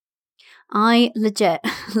I legit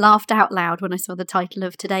laughed out loud when I saw the title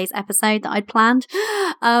of today's episode that I'd planned.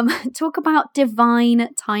 Talk about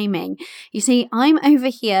divine timing. You see, I'm over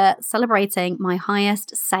here celebrating my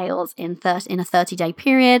highest sales in a 30-day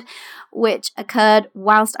period, which occurred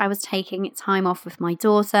whilst I was taking time off with my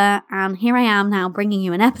daughter. And here I am now bringing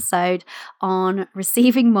you an episode on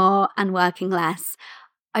receiving more and working less.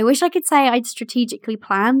 I wish I could say I'd strategically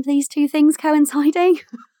planned these two things coinciding.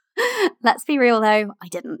 Let's be real though, I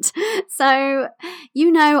didn't. So,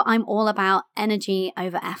 I'm all about energy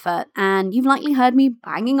over effort, and you've likely heard me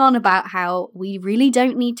banging on about how we really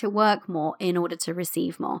don't need to work more in order to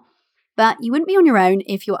receive more. But you wouldn't be on your own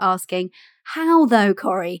if you're asking, how though,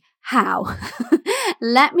 Corey? How?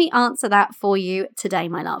 Let me answer that for you today,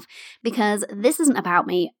 my love, because this isn't about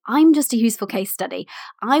me. I'm just a useful case study.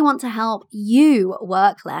 I want to help you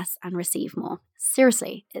work less and receive more.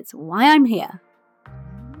 Seriously, it's why I'm here.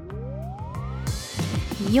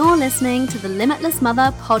 You're listening to the Limitless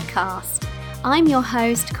Mother podcast. I'm your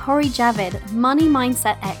host, Corey Javid, money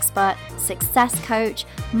mindset expert, success coach,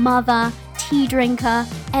 mother, tea drinker,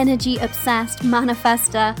 energy obsessed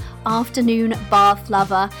manifester, afternoon bath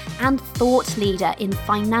lover, and thought leader in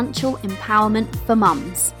financial empowerment for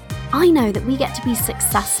mums. I know that we get to be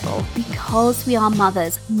successful because we are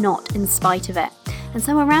mothers, not in spite of it. And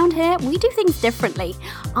so around here, we do things differently.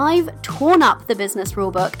 I've torn up the business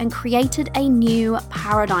rulebook and created a new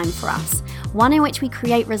paradigm for us, one in which we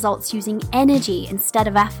create results using energy instead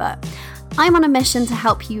of effort. I'm on a mission to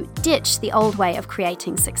help you ditch the old way of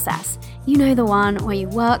creating success. You know, the one where you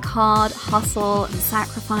work hard, hustle, and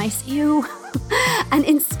sacrifice, and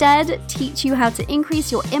instead teach you how to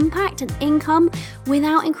increase your impact and income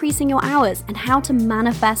without increasing your hours, and how to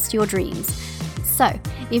manifest your dreams. So,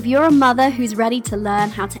 if you're a mother who's ready to learn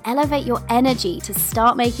how to elevate your energy to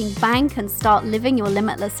start making bank and start living your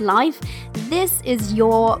limitless life, this is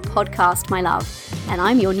your podcast, my love. And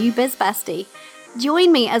I'm your new biz bestie.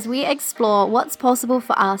 Join me as we explore what's possible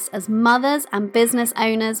for us as mothers and business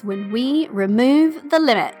owners when we remove the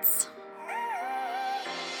limits.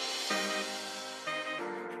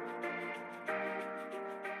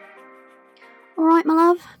 All right, my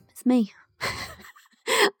love, it's me.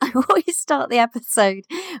 I always start the episode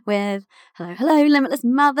with, hello, limitless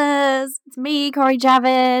mothers. It's me, Corey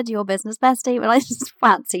Javid, your business bestie. But I just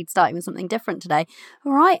fancied starting with something different today.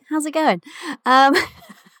 All right, how's it going? I've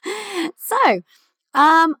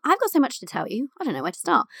got so much to tell you. I don't know where to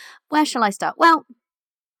start. Where shall I start? Well,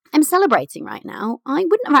 I'm celebrating right now. I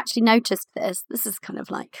wouldn't have actually noticed this. This is kind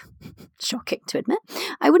of like shocking to admit.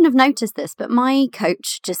 I wouldn't have noticed this, but my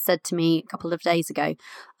coach just said to me a couple of days ago,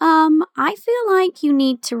 I feel like you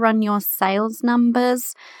need to run your sales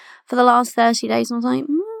numbers for the last 30 days. And I was like,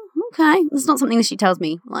 okay. It's not something that she tells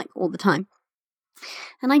me like all the time.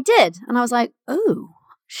 And I did. And I was like, oh,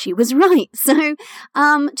 she was right. So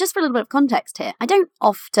just for a little bit of context here, I don't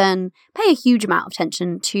often pay a huge amount of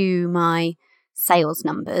attention to my sales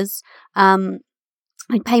numbers. I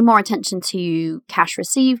pay more attention to cash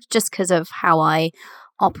received just because of how I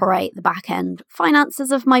operate the back end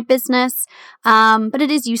finances of my business. But it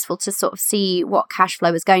is useful to sort of see what cash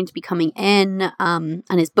flow is going to be coming in and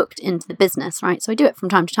is booked into the business, right? So I do it from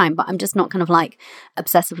time to time, but I'm just not kind of like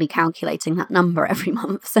obsessively calculating that number every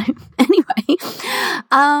month. So anyway,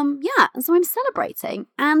 so I'm celebrating,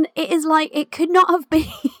 and it is like, it could not have been,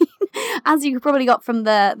 as you probably got from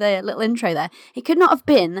the little intro there, it could not have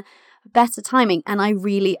been better timing. And I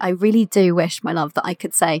really do wish, my love, that I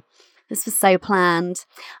could say, this was so planned.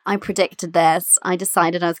 I predicted this. I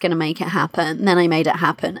decided I was going to make it happen. Then I made it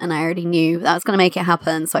happen. And I already knew that I was going to make it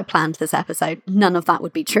happen. So I planned this episode. None of that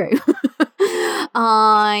would be true.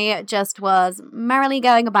 I just was merrily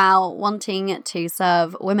going about wanting to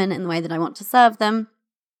serve women in the way that I want to serve them,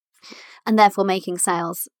 and therefore making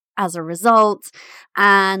sales as a result.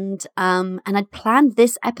 And I'd planned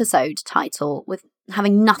this episode title with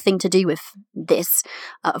having nothing to do with this,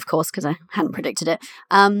 of course, because I hadn't predicted it.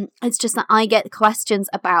 It's just that I get questions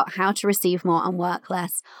about how to receive more and work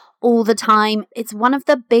less all the time. It's one of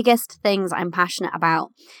the biggest things I'm passionate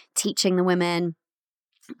about, teaching the women.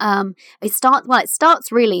 It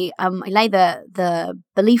starts really, I lay the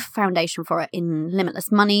belief foundation for it in Limitless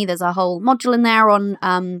Money. There's a whole module in there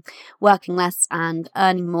on working less and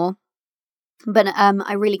earning more. But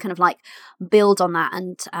I really kind of like build on that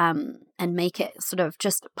and make it sort of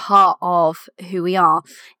just part of who we are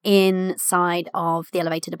inside of the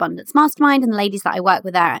Elevated Abundance Mastermind and the ladies that I work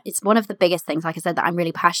with there. It's one of the biggest things, like I said, that I'm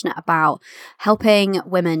really passionate about, helping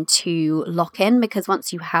women to lock in, because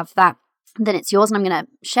once you have that then it's yours, and I'm going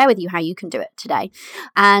to share with you how you can do it today.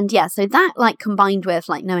 And yeah, so that like combined with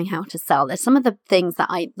like knowing how to sell, there's some of the things that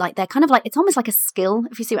I like, they're kind of like, it's almost like a skill,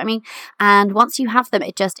 if you see what I mean. And once you have them,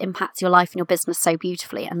 it just impacts your life and your business so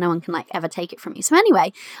beautifully, and no one can like ever take it from you. So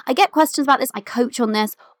anyway, I get questions about this. I coach on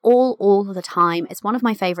this all the time. It's one of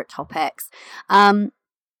my favorite topics.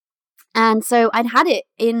 And so I'd had it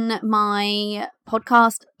in my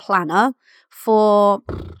podcast planner for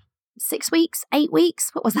 6 weeks, 8 weeks.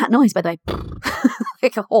 What was that noise, by the way?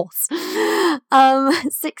 Like a horse.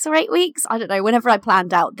 6 or 8 weeks. I don't know. Whenever I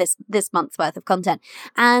planned out this month's worth of content,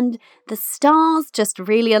 and the stars just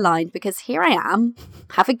really aligned, because here I am,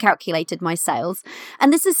 having calculated my sales,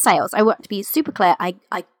 and this is sales. I want to be super clear. I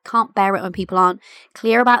can't bear it when people aren't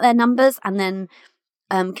clear about their numbers, and then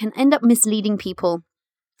can end up misleading people,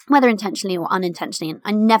 whether intentionally or unintentionally. And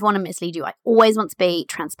I never want to mislead you. I always want to be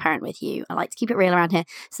transparent with you. I like to keep it real around here.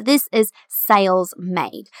 So this is sales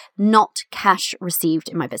made, not cash received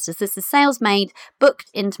in my business. This is sales made, booked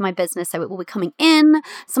into my business. So it will be coming in.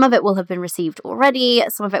 Some of it will have been received already.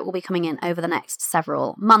 Some of it will be coming in over the next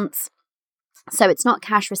several months. So it's not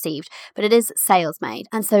cash received, but it is sales made.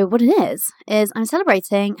 And so what it is I'm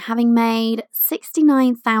celebrating having made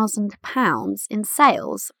 £69,000 in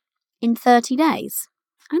sales in 30 days.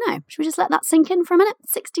 I know. Should we just let that sink in for a minute?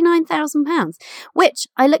 £69,000, which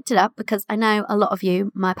I looked it up because I know a lot of you,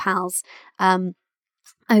 my pals, over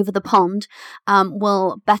the pond,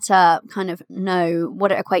 will better kind of know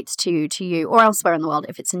what it equates to you or elsewhere in the world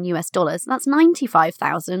if it's in US dollars. That's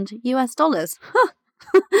 95,000 US dollars.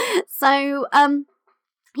 So,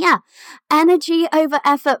 yeah, energy over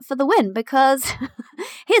effort for the win, because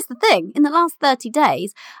here's the thing. In the last 30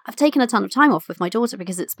 days, I've taken a ton of time off with my daughter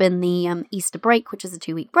because it's been the Easter break, which is a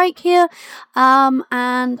 2-week break here.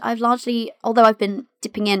 And I've largely, although I've been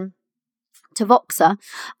dipping in to Voxer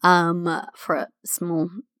for a small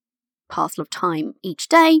parcel of time each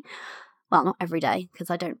day. Well, not every day, because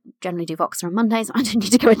I don't generally do Voxer on Mondays. I don't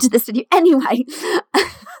need to go into this with you anyway.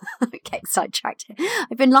 Okay, sidetracked here.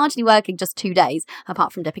 I've been largely working just 2 days,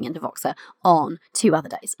 apart from dipping into Voxer on 2 other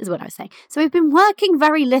days, is what I was saying. So we've been working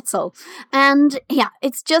very little. And yeah,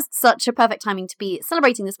 it's just such a perfect timing to be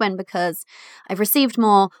celebrating this win, because I've received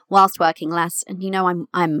more whilst working less. And you know, I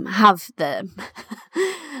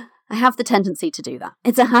have the tendency to do that.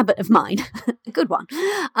 It's a habit of mine, a good one.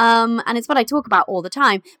 And it's what I talk about all the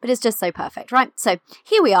time, but it's just so perfect, right? So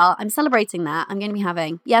here we are. I'm celebrating that. I'm going to be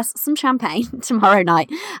having, yes, some champagne tomorrow night,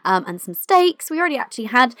 and some steaks. We already actually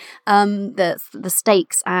had the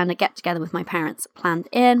steaks and a get together with my parents planned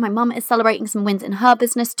in. My mum is celebrating some wins in her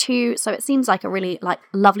business too. So it seems like a really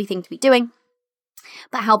lovely thing to be doing.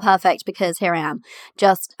 But how perfect, because here I am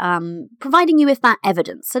just providing you with that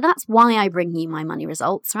evidence. So that's why I bring you my money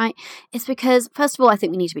results, right? It's because, first of all, I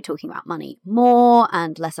think we need to be talking about money more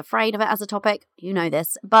and less afraid of it as a topic. You know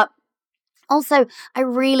this. But also, I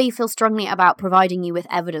really feel strongly about providing you with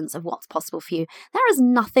evidence of what's possible for you. There is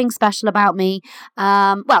nothing special about me.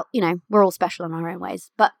 Well, you know, we're all special in our own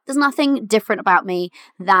ways, but there's nothing different about me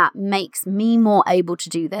that makes me more able to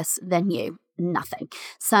do this than you. Nothing.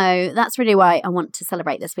 So that's really why I want to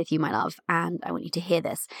celebrate this with you, my love, and I want you to hear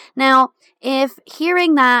this. Now, if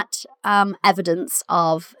hearing that evidence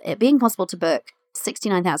of it being possible to book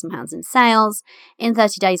 £69,000 in sales in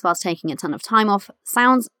 30 days whilst taking a ton of time off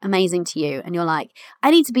sounds amazing to you, and you're like,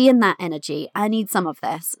 I need to be in that energy, I need some of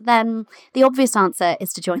this, then the obvious answer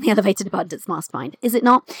is to join the Elevated Abundance Mastermind, is it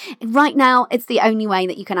not? Right now, it's the only way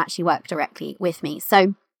that you can actually work directly with me.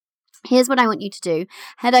 So here's what I want you to do.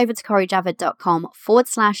 Head over to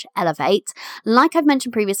CoriJavid.com/elevate. Like I've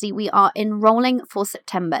mentioned previously, we are enrolling for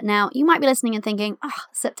September. Now, you might be listening and thinking,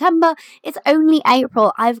 September, it's only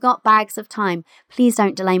April. I've got bags of time. Please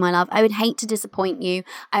don't delay, my love. I would hate to disappoint you.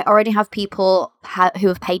 I already have people who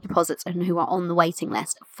have paid deposits and who are on the waiting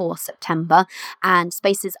list for September, and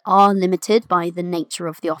spaces are limited by the nature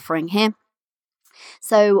of the offering here.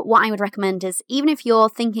 So what I would recommend is, even if you're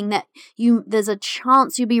thinking that there's a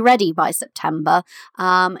chance you'll be ready by September,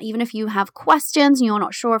 even if you have questions and you're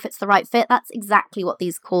not sure if it's the right fit, that's exactly what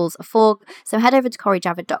these calls are for. So head over to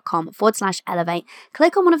CoriJavid.com/elevate,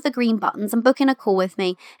 click on one of the green buttons and book in a call with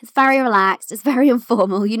me. It's very relaxed. It's very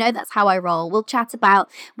informal. You know, that's how I roll. We'll chat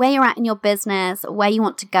about where you're at in your business, where you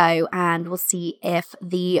want to go, and we'll see if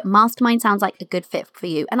the mastermind sounds like a good fit for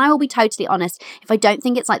you. And I will be totally honest, if I don't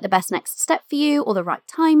think it's like the best next step for you or the right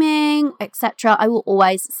timing, etc., I will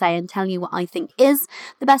always say and tell you what I think is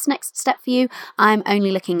the best next step for you. I'm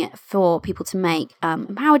only looking for people to make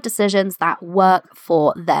empowered decisions that work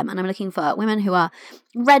for them, and I'm looking for women who are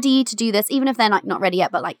ready to do this, even if they're not ready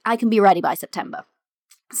yet, but I can be ready by September.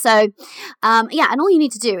 So, and all you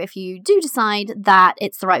need to do if you do decide that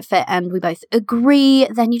it's the right fit and we both agree,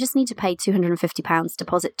 then you just need to pay £250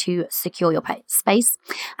 deposit to secure your space.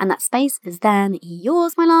 And that space is then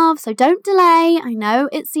yours, my love. So don't delay. I know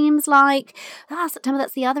it seems like, September,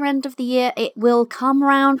 that's the other end of the year. It will come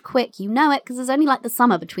around quick. You know it, because there's only like the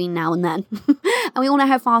summer between now and then. And we all know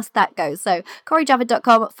how fast that goes. So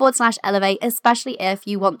CoreyJavid.com/elevate, especially if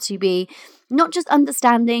you want to be not just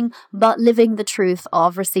understanding, but living the truth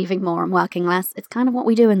of receiving more and working less. It's kind of what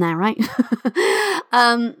we do in there, right?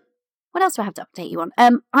 What else do I have to update you on?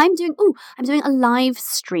 I'm doing a live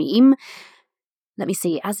stream. Let me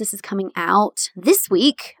see, as this is coming out this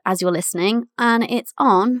week, as you're listening, and it's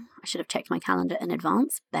on, I should have checked my calendar in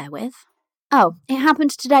advance, bear with. Oh, it happened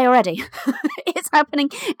today already. It's happening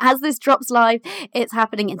as this drops live. It's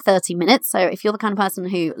happening in 30 minutes. So if you're the kind of person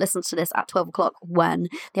who listens to this at 12 o'clock when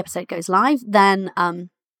the episode goes live, then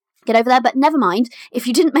get over there. But never mind, if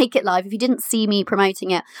you didn't make it live, if you didn't see me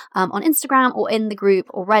promoting it on Instagram or in the group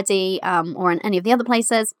already, or in any of the other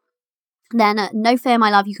places, then no fear, my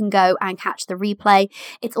love, you can go and catch the replay.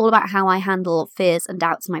 It's all about how I handle fears and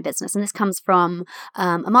doubts in my business. And this comes from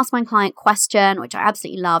a mastermind client question, which I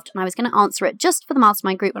absolutely loved. And I was going to answer it just for the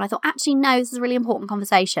mastermind group. And I thought, actually, no, this is a really important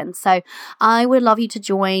conversation. So I would love you to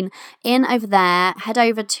join in over there. Head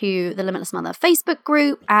over to the Limitless Mother Facebook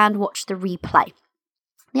group and watch the replay.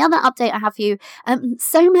 The other update I have for you,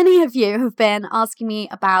 so many of you have been asking me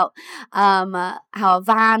about our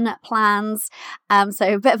van plans.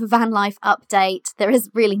 So a bit of a van life update. There is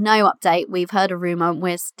really no update. We've heard a rumour.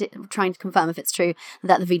 We're trying to confirm if it's true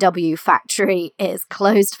that the VW factory is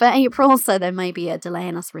closed for April. So there may be a delay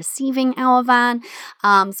in us receiving our van.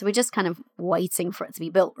 So we're just kind of waiting for it to be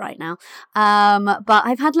built right now. But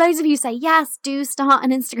I've had loads of you say, yes, do start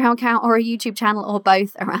an Instagram account or a YouTube channel or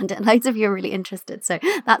both around it. Loads of you are really interested. So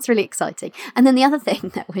that's really exciting. And then the other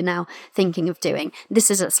thing that we're now thinking of doing,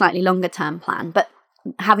 this is a slightly longer term plan, but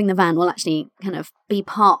having the van will actually kind of be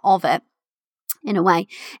part of it in a way,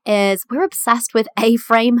 is we're obsessed with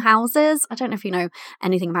A-frame houses. I don't know if you know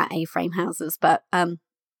anything about A-frame houses, but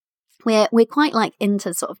we're quite like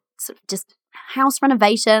into sort of just house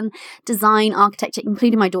renovation, design, architecture,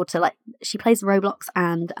 including my daughter. Like, she plays Roblox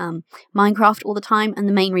and Minecraft all the time, and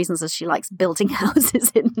the main reasons is she likes building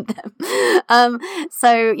houses in them.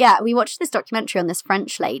 So yeah, we watched this documentary on this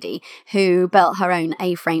French lady who built her own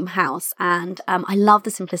A-frame house, and I love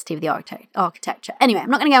the simplicity of the architecture. Anyway, I'm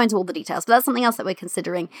not going to go into all the details, but that's something else that we're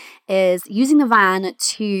considering, is using the van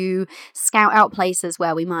to scout out places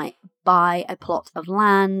where we might buy a plot of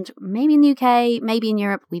land, maybe in the UK, maybe in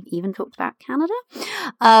Europe. We've even talked about Canada,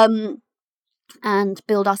 and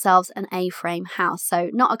build ourselves an A-frame house. So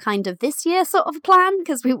not a kind of this year sort of plan,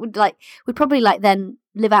 because we'd probably then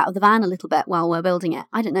live out of the van a little bit while we're building it.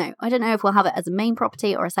 I don't know if we'll have it as a main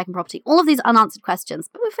property or a second property. All of these unanswered questions,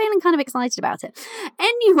 but we're feeling kind of excited about it.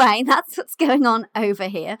 Anyway, that's what's going on over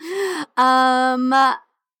here.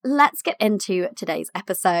 Let's get into today's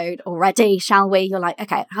episode already, shall we? You're like,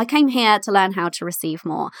 okay, I came here to learn how to receive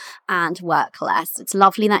more and work less. It's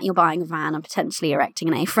lovely that you're buying a van and potentially erecting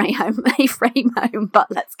an A-frame home, but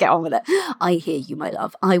let's get on with it. I hear you, my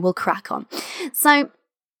love. I will crack on. So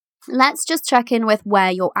let's just check in with where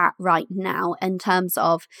you're at right now in terms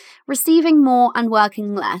of receiving more and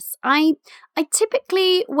working less. I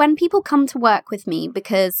typically, when people come to work with me,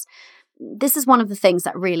 because this is one of the things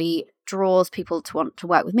that really draws people to want to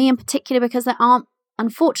work with me, in particular because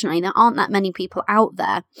unfortunately, there aren't that many people out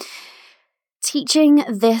there teaching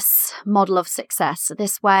this model of success,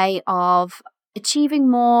 this way of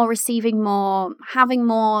achieving more, receiving more, having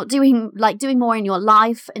more, doing more in your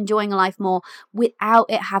life, enjoying life more, without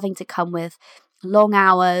it having to come with long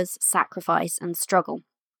hours, sacrifice, and struggle.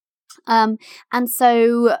 And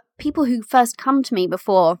so people who first come to me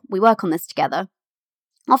before we work on this together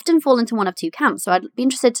often fall into one of two camps. So I'd be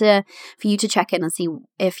interested for you to check in and see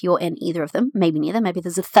if you're in either of them. Maybe neither. Maybe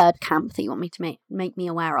there's a third camp that you want me to make me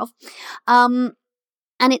aware of. And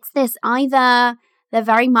it's this: either they're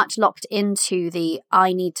very much locked into the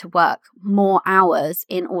I need to work more hours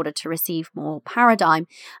in order to receive more paradigm,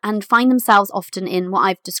 and find themselves often in what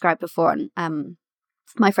I've described before, and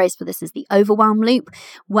my phrase for this is the overwhelm loop,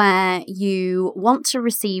 where you want to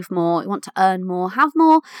receive more, you want to earn more, have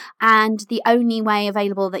more, and the only way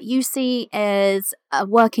available that you see is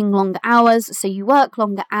working longer hours. So you work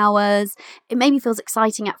longer hours. It maybe feels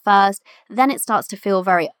exciting at first, then it starts to feel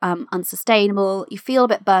very unsustainable. You feel a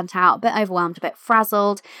bit burnt out, a bit overwhelmed, a bit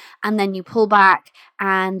frazzled, and then you pull back,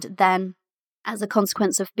 and then as a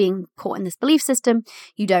consequence of being caught in this belief system,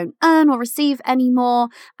 you don't earn or receive anymore.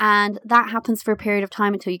 And that happens for a period of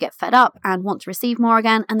time until you get fed up and want to receive more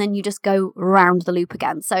again. And then you just go round the loop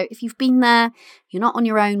again. So if you've been there, you're not on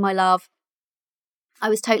your own, my love. I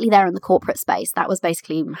was totally there in the corporate space. That was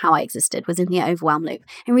basically how I existed, was in the overwhelm loop.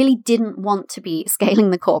 I really didn't want to be scaling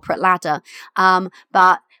the corporate ladder.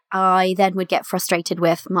 But I then would get frustrated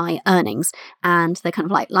with my earnings and the kind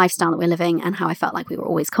of like lifestyle that we're living and how I felt like we were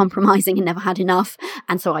always compromising and never had enough.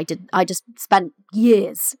 And so I just spent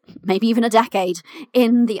years, maybe even a decade,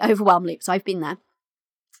 in the overwhelm loop. So I've been there.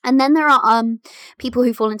 And then there are people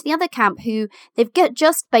who fall into the other camp who they've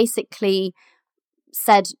just basically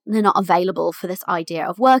said they're not available for this idea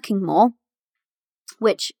of working more,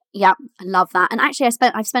 which, yeah, I love that. And actually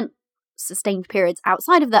I've spent sustained periods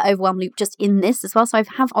outside of the overwhelm loop just in this as well. So I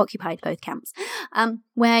have occupied both camps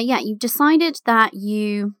where, yeah, you've decided that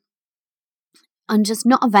you are just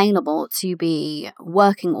not available to be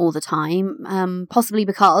working all the time, possibly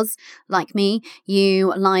because, like me,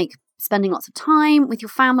 you like spending lots of time with your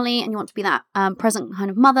family and you want to be that present kind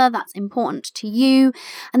of mother that's important to you.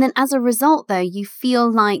 And then as a result, though, you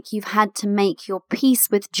feel like you've had to make your peace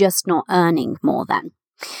with just not earning more then.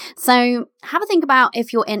 So have a think about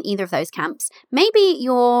if you're in either of those camps. Maybe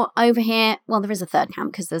you're over here. Well, there is a third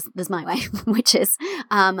camp because there's my way, which is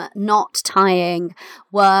not tying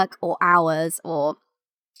work or hours or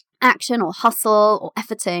action or hustle or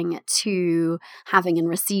efforting to having and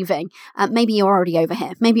receiving. Maybe you're already over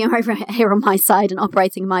here. Maybe you're over here on my side and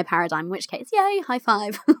operating my paradigm, in which case, yay, high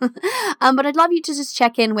five. But I'd love you to just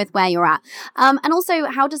check in with where you're at. And also,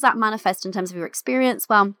 how does that manifest in terms of your experience?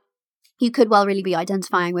 Well, you could well really be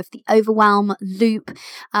identifying with the overwhelm loop.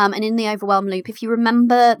 And in the overwhelm loop, if you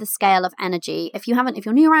remember the scale of energy, if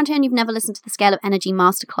you're new around here and you've never listened to the Scale of Energy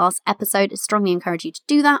Masterclass episode, I strongly encourage you to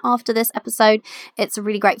do that after this episode. It's a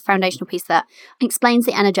really great foundational piece that explains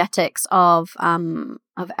the energetics of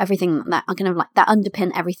everything that are kind of like that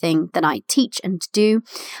underpin everything that I teach and do.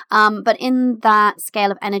 But in that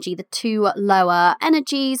scale of energy, the two lower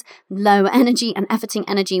energies, low energy and efforting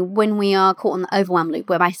energy, when we are caught in the overwhelm loop,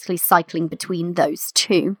 we're basically cycling between those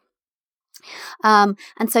two. And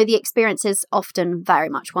so the experience is often very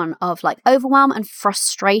much one of like overwhelm and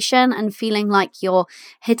frustration and feeling like you're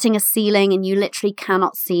hitting a ceiling and you literally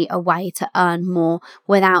cannot see a way to earn more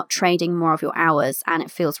without trading more of your hours. And it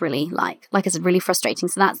feels really like I said, really frustrating.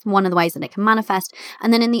 So that's one of the ways that it can manifest.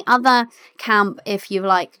 And then in the other camp, if you're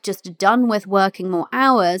like just done with working more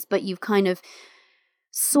hours, but you've kind of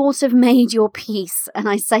sort of made your peace, and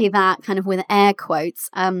I say that kind of with air quotes,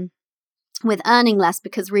 with earning less,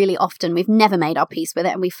 because really often we've never made our peace with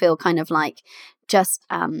it and we feel kind of like just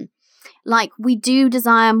like we do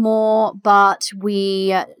desire more, but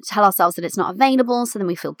we tell ourselves that it's not available. So then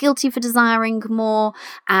we feel guilty for desiring more,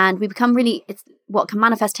 and we become what can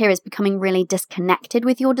manifest here is becoming really disconnected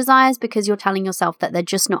with your desires because you're telling yourself that they're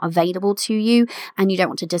just not available to you and you don't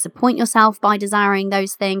want to disappoint yourself by desiring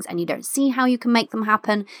those things, and you don't see how you can make them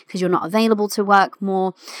happen because you're not available to work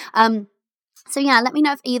more. So yeah, let me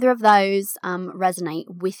know if either of those resonate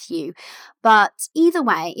with you. But either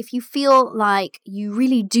way, if you feel like you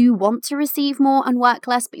really do want to receive more and work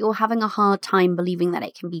less, but you're having a hard time believing that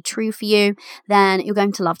it can be true for you, then you're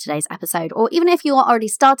going to love today's episode. Or even if you're already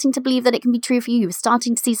starting to believe that it can be true for you, you're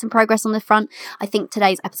starting to see some progress on the front, I think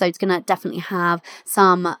today's episode is going to definitely have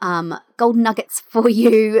some golden nuggets for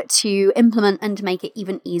you to implement and to make it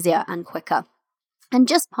even easier and quicker. And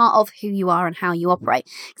just part of who you are and how you operate.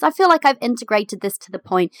 Because I feel like I've integrated this to the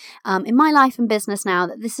point in my life and business now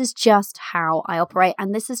that this is just how I operate.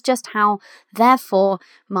 And this is just how, therefore,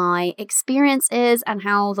 my experience is and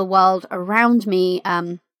how the world around me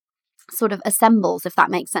sort of assembles, if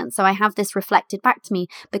that makes sense. So I have this reflected back to me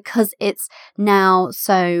because it's now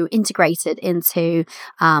so integrated into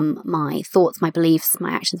my thoughts, my beliefs,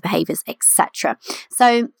 my actions, behaviors, etc.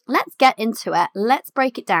 So let's get into it. Let's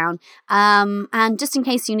break it down. And just in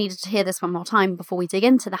case you needed to hear this one more time before we dig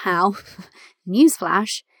into the how,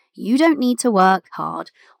 newsflash, you don't need to work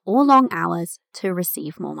hard or long hours to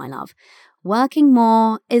receive more, my love. Working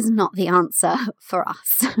more is not the answer for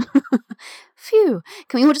us. Phew.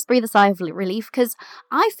 Can we all just breathe a sigh of relief? Because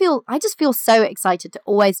I just feel so excited to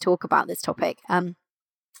always talk about this topic.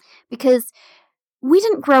 Because we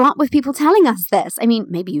didn't grow up with people telling us this. I mean,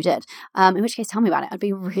 maybe you did. In which case, tell me about it. I'd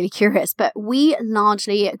be really curious. But we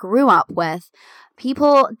largely grew up with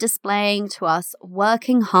people displaying to us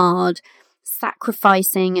working hard,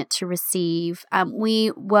 sacrificing to receive.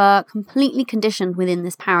 We were completely conditioned within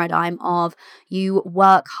this paradigm of you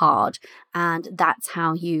work hard and that's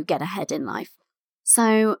how you get ahead in life.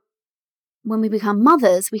 So when we become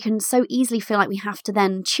mothers, we can so easily feel like we have to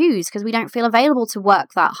then choose because we don't feel available to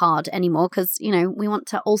work that hard anymore because, we want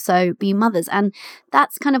to also be mothers. And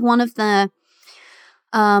that's kind of one of the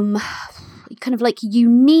kind of like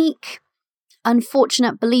unique,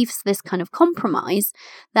 unfortunate beliefs, this kind of compromise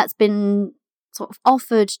that's been sort of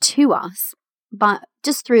offered to us, but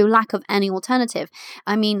just through lack of any alternative.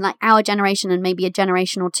 I mean, like our generation and maybe a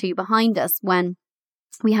generation or two behind us, when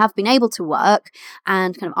we have been able to work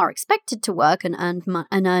and kind of are expected to work and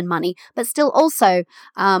earn money, but still also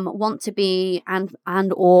want to be and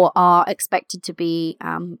or are expected to be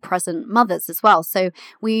present mothers as well. So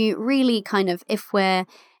we really kind of, if we're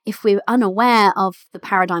unaware of the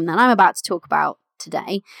paradigm that I'm about to talk about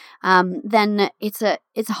today, then it's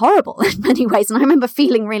horrible in many ways. And I remember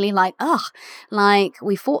feeling really like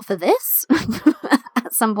we fought for this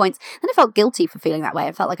at some points. And I felt guilty for feeling that way.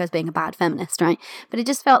 I felt like I was being a bad feminist, right? But it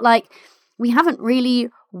just felt like we haven't really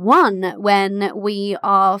won when we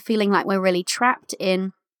are feeling like we're really trapped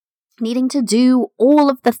in needing to do all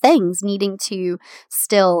of the things, needing to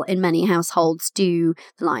still, in many households, do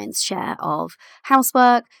the lion's share of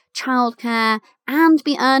housework, childcare, and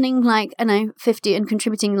be earning 50 and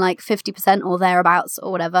contributing 50% or thereabouts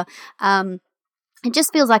or whatever. It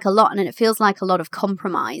just feels like a lot, and it feels like a lot of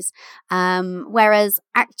compromise. Whereas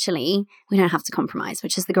actually, we don't have to compromise,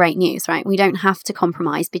 which is the great news, right? We don't have to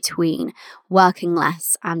compromise between working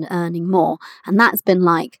less and earning more. And that's been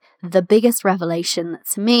the biggest revelation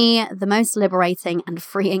to me, the most liberating and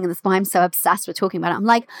freeing. And that's why I'm so obsessed with talking about it. I'm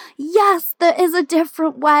like, yes, there is a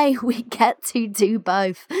different way. We get to do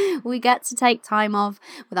both. We get to take time off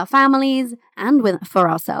with our families and for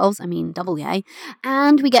ourselves. I mean, double yay.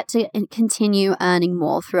 And we get to continue earning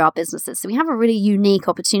more through our businesses. So we have a really unique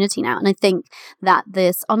opportunity now. And I think that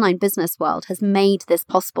this online business world has made this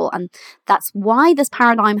possible. And that's why this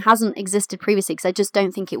paradigm hasn't existed previously, because I just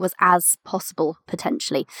don't think it was as possible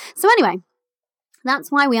potentially. So anyway,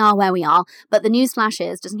 that's why we are where we are. But the newsflash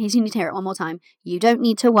is, just in case you need to hear it one more time, you don't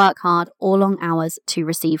need to work hard or long hours to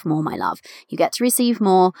receive more, my love. You get to receive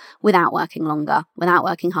more without working longer, without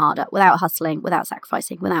working harder, without hustling, without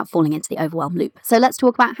sacrificing, without falling into the overwhelm loop. So let's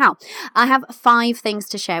talk about how. I have 5 things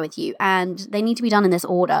to share with you, and they need to be done in this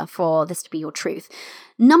order for this to be your truth.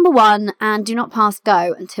 Number 1, and do not pass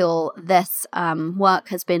go until this work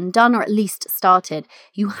has been done or at least started,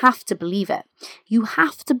 you have to believe it. You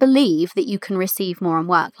have to believe that you can receive more and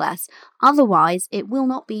work less. Otherwise, it will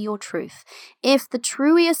not be your truth. If the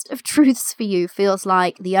truest of truths for you feels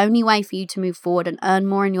like the only way for you to move forward and earn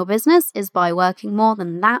more in your business is by working more,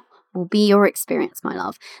 then that will be your experience, my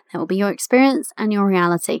love. That will be your experience and your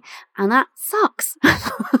reality. And that sucks.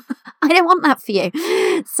 I don't want that for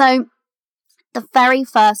you. So the very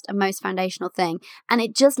first and most foundational thing, and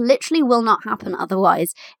it just literally will not happen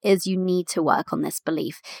otherwise, is you need to work on this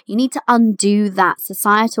belief. You need to undo that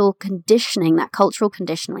societal conditioning, that cultural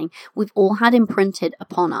conditioning we've all had imprinted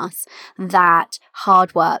upon us, that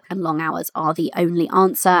hard work and long hours are the only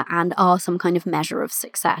answer and are some kind of measure of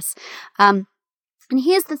success. And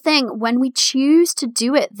here's the thing, when we choose to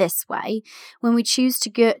do it this way, when we choose to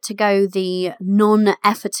go the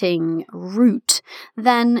non-efforting route,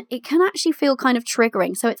 then it can actually feel kind of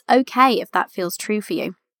triggering. So it's okay if that feels true for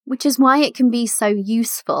you, which is why it can be so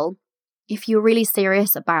useful if you're really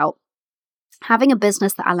serious about having a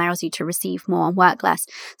business that allows you to receive more and work less.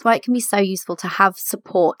 That's why it can be so useful to have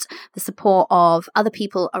support, the support of other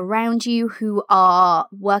people around you who are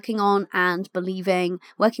working on their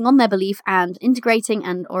belief and integrating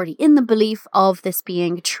and already in the belief of this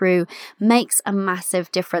being true makes a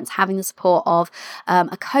massive difference. Having the support of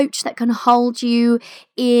a coach that can hold you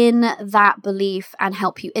in that belief and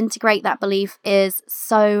help you integrate that belief is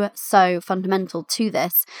so, so fundamental to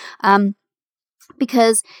this.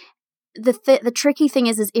 Because the tricky thing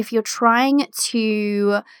is if you're trying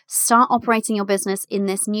to start operating your business in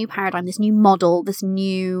this new paradigm, this new model, this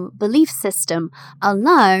new belief system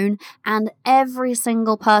alone, and every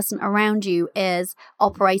single person around you is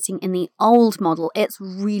operating in the old model, it's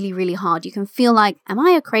really, really hard. You can feel like, am I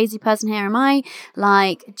a crazy person here? Am I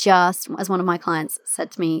just, as one of my clients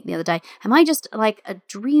said to me the other day, am I just like a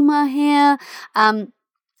dreamer here?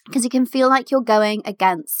 Because you can feel like you're going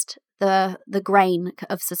against the grain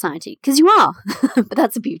of society, because you are. But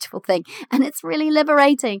that's a beautiful thing, and it's really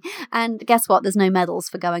liberating. And guess what, there's no medals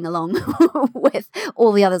for going along with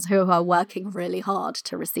all the others who are working really hard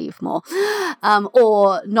to receive more,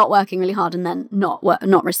 or not working really hard and then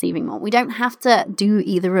not receiving more. We don't have to do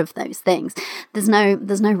either of those things. There's no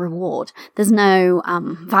reward, there's no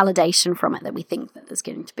validation from it that we think that there's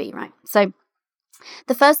going to be, right? So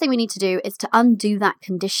The first thing we need to do is to undo that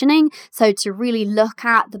conditioning. So to really look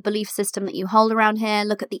at the belief system that you hold around here,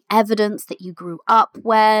 look at the evidence that you grew up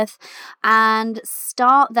with, and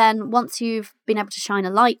start then, once you've been able to shine a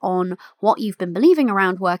light on what you've been believing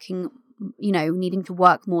around working, needing to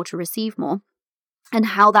work more to receive more, and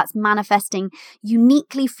how that's manifesting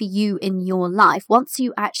uniquely for you in your life. Once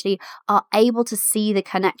you actually are able to see the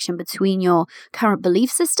connection between your current belief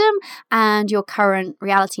system and your current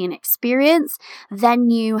reality and experience, then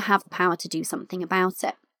you have the power to do something about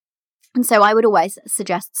it. And so I would always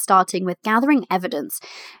suggest starting with gathering evidence.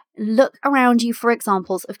 Look around you for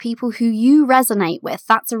examples of people who you resonate with.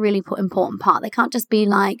 That's a really important part. They can't just be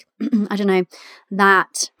like,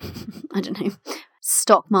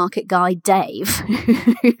 stock market guy Dave,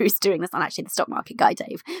 who's doing this. Not actually the stock market guy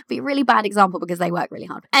Dave. Be a really bad example because they work really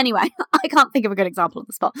hard. Anyway, I can't think of a good example on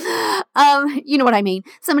the spot. You know what I mean.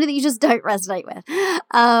 Somebody that you just don't resonate with.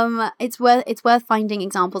 It's worth finding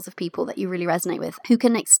examples of people that you really resonate with who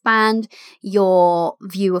can expand your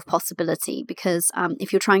view of possibility. Because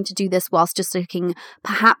if you're trying to do this whilst just looking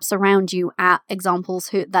perhaps around you at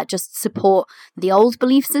examples that just support the old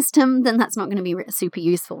belief system, then that's not going to be super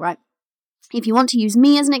useful, right? If you want to use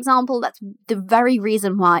me as an example, that's the very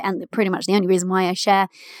reason why, and pretty much the only reason why I share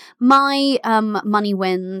my money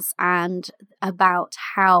wins and about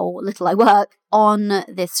how little I work on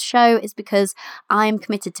this show, is because I'm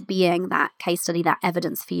committed to being that case study, that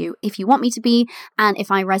evidence for you if you want me to be, and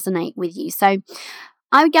if I resonate with you. So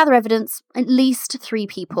I would gather evidence, at least 3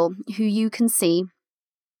 people who you can see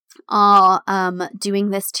are doing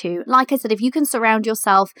this too. Like I said, if you can surround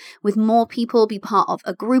yourself with more people, be part of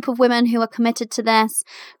a group of women who are committed to this,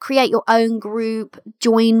 create your own group,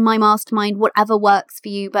 join my mastermind, whatever works for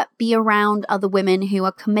you, but be around other women who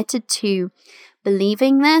are committed to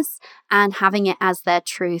believing this and having it as their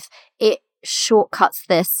truth. It shortcuts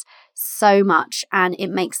this so much and it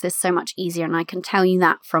makes this so much easier. And I can tell you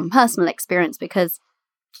that from personal experience, because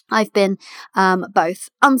I've been both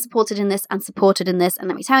unsupported in this and supported in this. And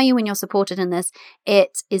let me tell you, when you're supported in this,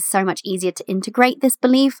 it is so much easier to integrate this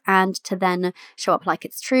belief and to then show up like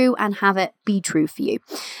it's true and have it be true for you.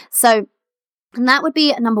 And that would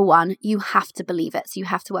be number 1. You have to believe it. So you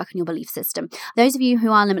have to work on your belief system. Those of you who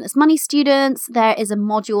are Limitless Money students, there is a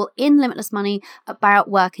module in Limitless Money about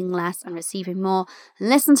working less and receiving more.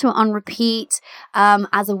 Listen to it on repeat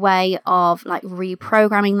as a way of like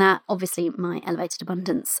reprogramming that. Obviously, my Elevated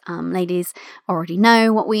Abundance ladies already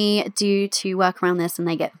know what we do to work around this, and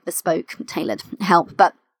they get bespoke, tailored help.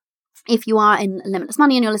 But if you are in Limitless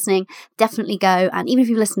Money and you're listening, definitely go, and even if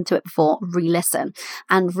you've listened to it before, re-listen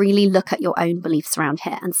and really look at your own beliefs around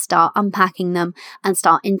here and start unpacking them and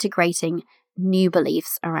start integrating new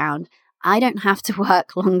beliefs around. I don't have to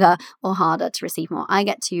work longer or harder to receive more. I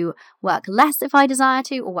get to work less if I desire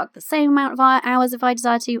to, or work the same amount of hours if I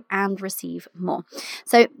desire to, and receive more.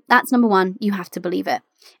 So that's number 1. You have to believe it.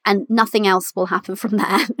 And nothing else will happen from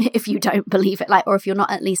there if you don't believe it, or if you're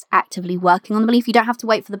not at least actively working on the belief. You don't have to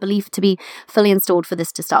wait for the belief to be fully installed for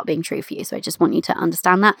this to start being true for you. So I just want you to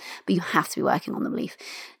understand that, but you have to be working on the belief.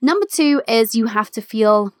 Number 2 is you have to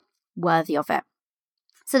feel worthy of it.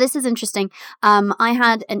 So this is interesting. I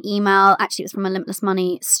had an email, actually it was from a Limitless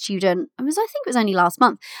Money student. I think it was only last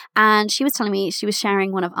month. And she was telling me, she was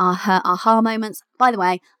sharing one of her aha moments. By the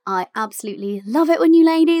way, I absolutely love it when you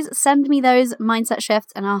ladies send me those mindset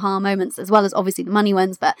shifts and aha moments, as well as obviously the money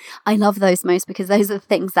ones. But I love those most because those are the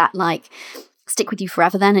things that stick with you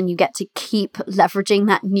forever then, and you get to keep leveraging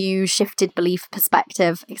that new shifted belief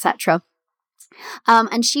perspective, etc.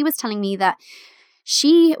 And she was telling me that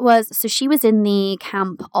she was in the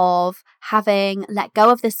camp of having let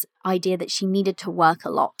go of this idea that she needed to work a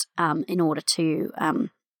lot in order to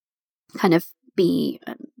kind of be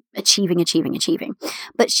achieving.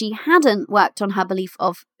 But she hadn't worked on her belief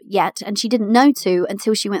of yet, and she didn't know to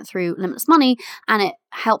until she went through Limitless Money, and it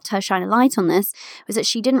helped her shine a light on this, was that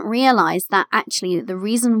she didn't realize that actually the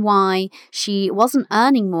reason why she wasn't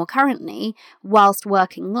earning more currently whilst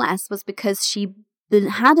working less was because she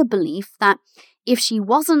had a belief that if she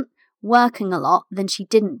wasn't working a lot, then she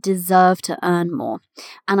didn't deserve to earn more.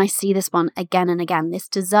 And I see this one again and again, this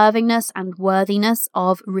deservingness and worthiness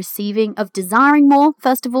of desiring more,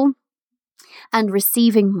 first of all, and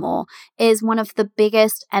receiving more is one of the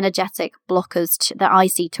biggest energetic blockers that I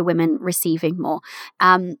see to women receiving more.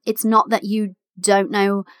 It's not that you don't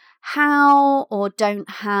know how or don't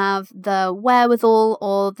have the wherewithal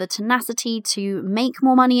or the tenacity to make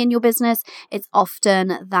more money in your business. It's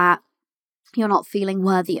often that you're not feeling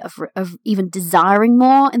worthy of even desiring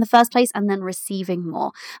more in the first place and then receiving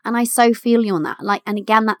more. And I so feel you on that. And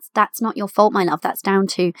again, that's not your fault, my love. That's down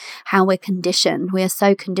to how we're conditioned. We're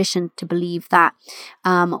so conditioned to believe that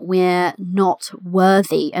we're not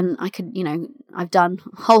worthy. And I've done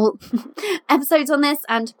whole episodes on this,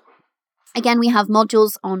 and again, we have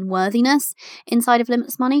modules on worthiness inside of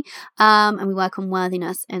Limitless Money, and we work on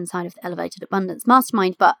worthiness inside of the Elevated Abundance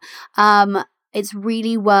Mastermind. But it's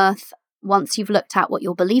really worth, once you've looked at what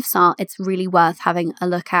your beliefs are, it's really worth having a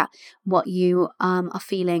look at what you are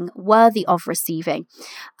feeling worthy of receiving.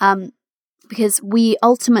 Because we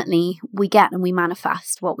get and we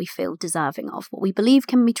manifest what we feel deserving of, what we believe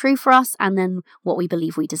can be true for us, and then what we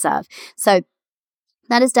believe we deserve. So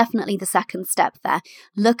that is definitely the second step there.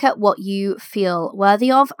 Look at what you feel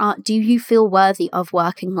worthy of. Do you feel worthy of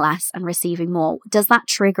working less and receiving more? Does that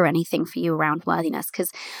trigger anything for you around worthiness?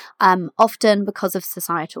 Because often, because of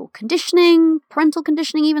societal conditioning, parental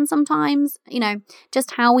conditioning even sometimes,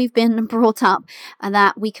 just how we've been brought up,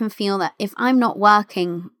 that we can feel that if I'm not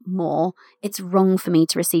working more, it's wrong for me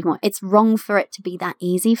to receive more. It's wrong for it to be that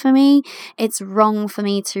easy for me. It's wrong for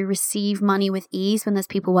me to receive money with ease when there's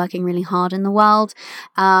people working really hard in the world.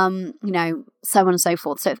 So on and so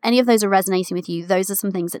forth. So if any of those are resonating with you, those are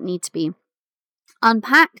some things that need to be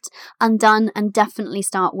unpacked, undone, and definitely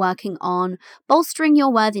start working on bolstering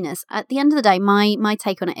your worthiness. At the end of the day, my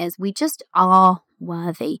take on it is we just are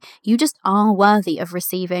worthy. You just are worthy of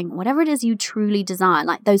receiving whatever it is you truly desire,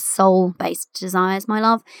 like those soul-based desires, my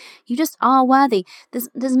love. You just are worthy. There's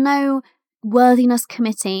no worthiness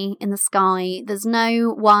committee in the sky. There's no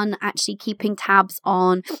one actually keeping tabs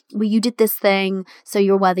on, well, you did this thing, so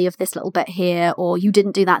you're worthy of this little bit here, or you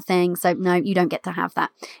didn't do that thing, so no, you don't get to have that.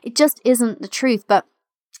 It just isn't the truth, but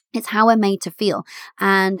it's how we're made to feel.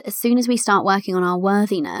 And as soon as we start working on our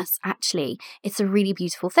worthiness, actually, it's a really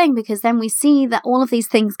beautiful thing, because then we see that all of these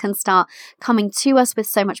things can start coming to us with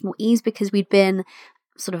so much more ease, because we'd been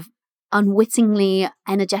sort of unwittingly,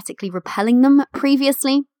 energetically repelling them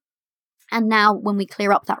previously. And now when we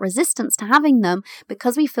clear up that resistance to having them,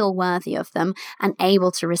 because we feel worthy of them and able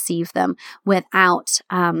to receive them without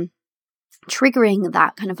triggering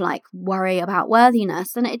that kind of worry about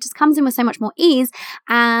worthiness, and it just comes in with so much more ease.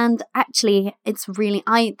 And actually, it's really,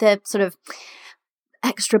 the sort of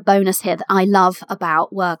extra bonus here that I love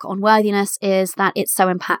about work on worthiness is that it's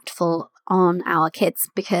so impactful on our kids,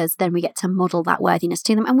 because then we get to model that worthiness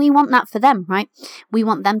to them, and we want that for them, right? We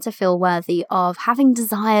want them to feel worthy of having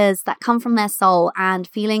desires that come from their soul and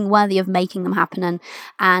feeling worthy of making them happen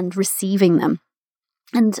and receiving them.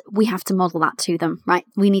 And we have to model that to them, right?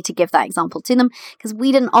 We need to give that example to them, because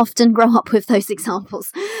we didn't often grow up with those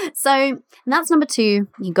examples. So that's number 2.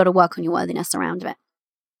 You've got to work on your worthiness around it.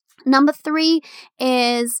 Number 3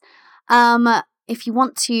 is if you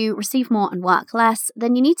want to receive more and work less,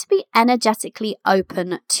 then you need to be energetically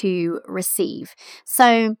open to receive.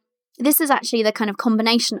 So this is actually the kind of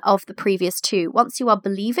combination of the previous 2. Once you are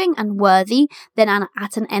believing and worthy, then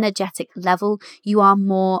at an energetic level, you are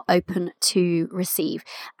more open to receive.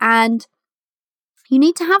 And you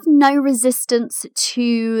need to have no resistance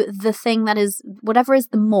to the thing that is, whatever is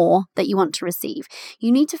the more that you want to receive.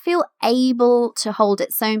 You need to feel able to hold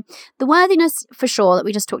it. So the worthiness, for sure, that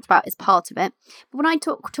we just talked about is part of it. But what I'm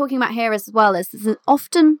talking about here as well is that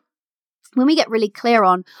often when we get really clear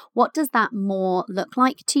on what does that more look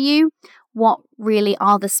like to you, what really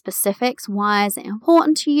are the specifics, why is it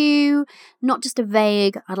important to you, not just a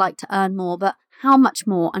vague, I'd like to earn more, but how much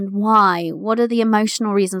more and why? What are the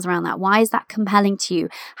emotional reasons around that? Why is that compelling to you?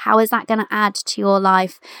 How is that going to add to your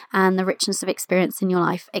life and the richness of experience in your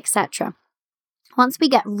life, etc.? Once we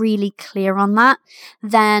get really clear on that,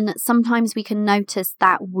 then sometimes we can notice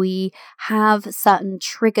that we have certain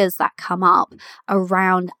triggers that come up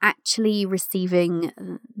around actually receiving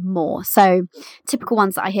more. So typical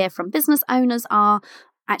ones that I hear from business owners are,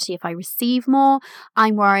 actually, if I receive more,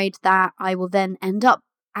 I'm worried that I will then end up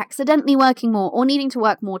accidentally working more or needing to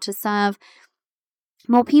work more to serve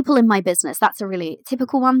more people in my business. That's a really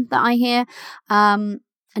typical one that I hear.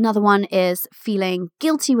 Another one is feeling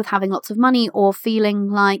guilty with having lots of money, or feeling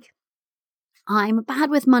like I'm bad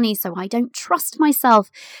with money, so I don't trust myself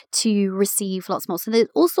to receive lots more. So there's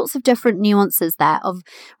all sorts of different nuances there of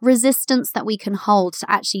resistance that we can hold to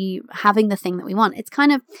actually having the thing that we want. It's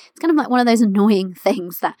kind of like one of those annoying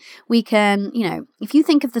things that we can, if you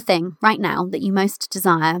think of the thing right now that you most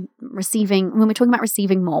desire receiving, when we're talking about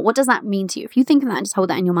receiving more, what does that mean to you? If you think of that and just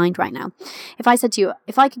hold that in your mind right now. If I said to you,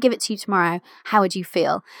 if I could give it to you tomorrow, how would you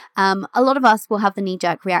feel? A lot of us will have the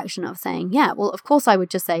knee-jerk reaction of saying, yeah, well, of course I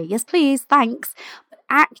would just say, yes, please, thanks. But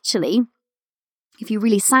actually, if you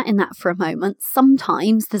really sat in that for a moment,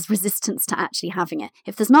 sometimes there's resistance to actually having it.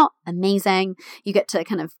 If there's not, amazing. You get to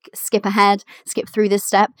kind of skip through this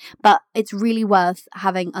step, but it's really worth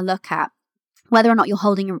having a look at whether or not you're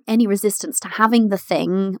holding any resistance to having the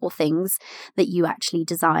thing or things that you actually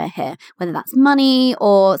desire here, whether that's money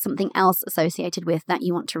or something else associated with that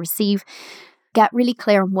you want to receive. Get really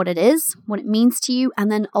clear on what it is, what it means to you, and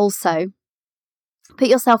then also put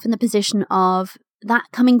yourself in the position of that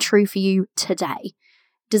coming true for you today.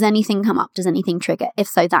 Does anything come up? Does anything trigger? If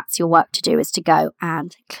so, that's your work to do, is to go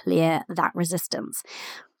and clear that resistance.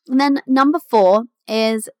 And then number 4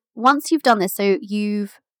 is, once you've done this, so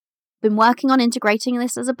you've been working on integrating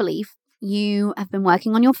this as a belief, you have been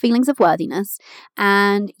working on your feelings of worthiness,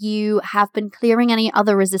 and you have been clearing any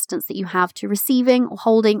other resistance that you have to receiving or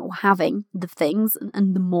holding or having the things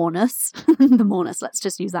and the moreness, let's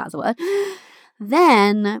just use that as a word,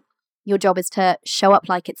 then your job is to show up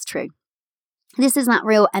like it's true. This is that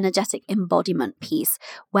real energetic embodiment piece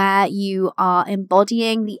where you are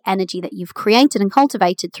embodying the energy that you've created and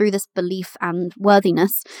cultivated through this belief and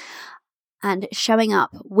worthiness, and showing up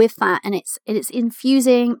with that. And it's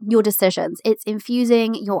infusing your decisions. It's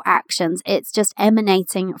infusing your actions. It's just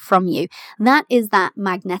emanating from you. That is that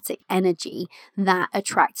magnetic energy that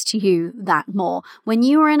attracts to you that more. When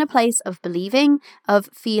you are in a place of believing, of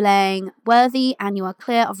feeling worthy, and you are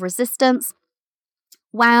clear of resistance,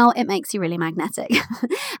 wow, it makes you really magnetic.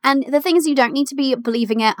 And the thing is, you don't need to be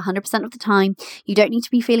believing it 100% of the time. You don't need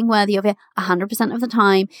to be feeling worthy of it 100% of the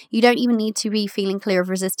time. You don't even need to be feeling clear of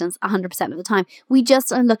resistance 100% of the time. We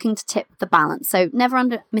just are looking to tip the balance. So never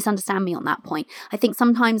misunderstand me on that point. I think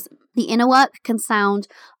sometimes the inner work can sound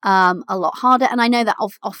a lot harder. And I know that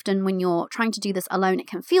often when you're trying to do this alone, it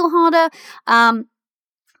can feel harder.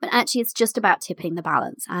 But actually, it's just about tipping the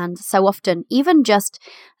balance. And so often, even just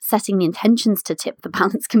setting the intentions to tip the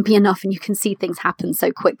balance can be enough, and you can see things happen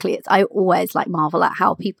so quickly. I always marvel at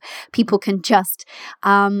how people can just,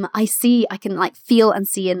 I can feel and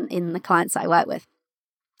see in the clients that I work with,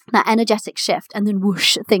 that energetic shift, and then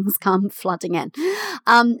whoosh, things come flooding in.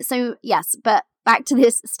 So yes, but back to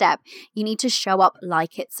this step, you need to show up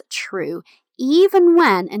like it's true. Even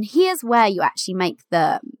when, and here's where you actually make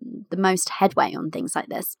the most headway on things like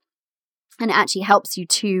this, and it actually helps you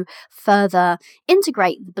to further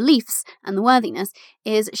integrate the beliefs and the worthiness,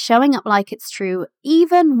 is showing up like it's true,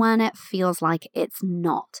 even when it feels like it's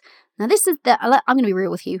not. Now, I'm going to be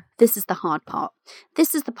real with you. This is the hard part.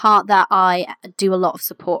 This is the part that I do a lot of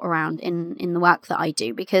support around in the work that I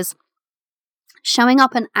do, because showing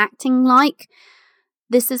up and acting like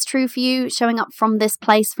this is true for you, showing up from this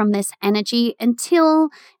place, from this energy, until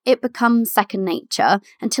it becomes second nature,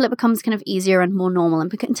 until it becomes kind of easier and more normal,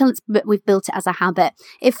 and until we've built it as a habit.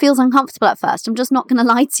 It feels uncomfortable at first. I'm just not going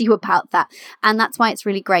to lie to you about that. And that's why it's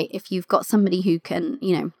really great if you've got somebody who can,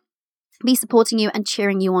 be supporting you and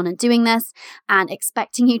cheering you on and doing this, and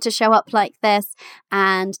expecting you to show up like this,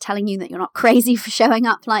 and telling you that you're not crazy for showing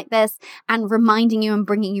up like this, and reminding you and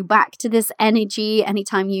bringing you back to this energy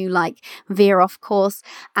anytime you veer off course.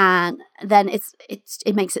 And then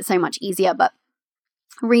it makes it so much easier. But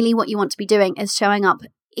really what you want to be doing is showing up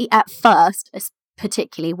at first,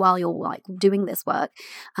 particularly while you're doing this work,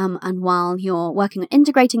 and while you're working on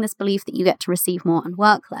integrating this belief that you get to receive more and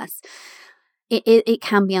work less. It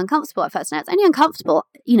can be uncomfortable at first. Now, it's only uncomfortable,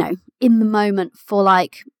 in the moment for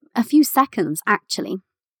a few seconds, actually,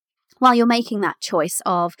 while you're making that choice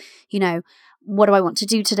of, what do I want to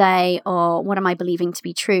do today? Or what am I believing to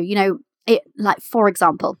be true? For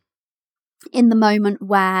example, in the moment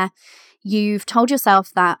where you've told yourself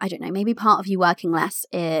that, I don't know, maybe part of you working less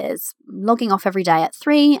is logging off every day at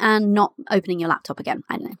 3 and not opening your laptop again.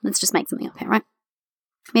 I don't know. Let's just make something up here, right?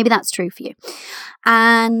 Maybe that's true for you.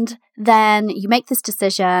 And then you make this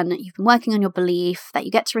decision. You've been working on your belief that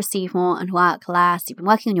you get to receive more and work less. You've been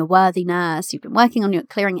working on your worthiness. You've been working on your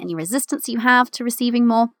clearing any resistance you have to receiving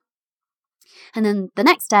more. And then the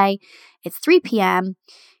next day, it's 3 p.m.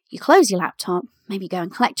 You close your laptop. Maybe you go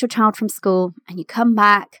and collect your child from school, and you come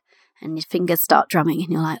back and your fingers start drumming,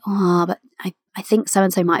 and you're like, oh, but I think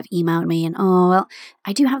so-and-so might have emailed me, and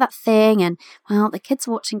I do have that thing, and the kids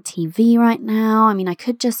are watching TV right now. I mean, I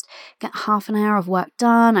could just get half an hour of work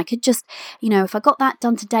done. I could just, if I got that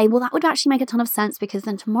done today, that would actually make a ton of sense, because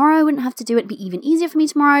then tomorrow I wouldn't have to do it. It'd be even easier for me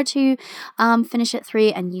tomorrow to finish at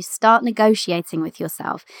 3, and you start negotiating with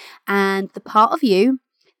yourself. And the part of you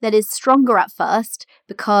that is stronger at first,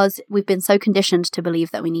 because we've been so conditioned to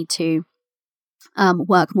believe that we need to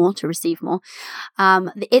work more to receive more.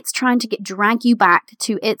 It's trying to drag you back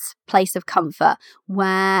to its place of comfort,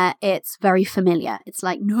 where it's very familiar. It's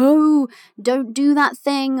like, no, don't do that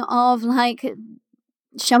thing of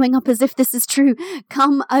showing up as if this is true.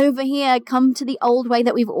 Come over here. Come to the old way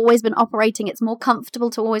that we've always been operating. It's more comfortable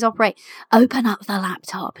to always operate. Open up the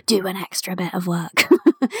laptop. Do an extra bit of work.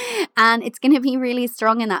 And it's going to be really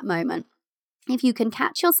strong in that moment. If you can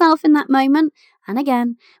catch yourself in that moment, and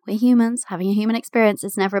again, we're humans, having a human experience,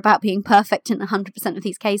 it's never about being perfect in 100% of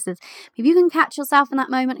these cases. If you can catch yourself in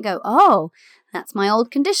that moment and go, oh, that's my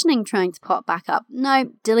old conditioning trying to pop back up.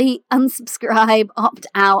 No, delete, unsubscribe, opt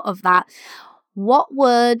out of that. What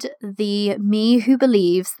would the me who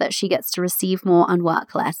believes that she gets to receive more and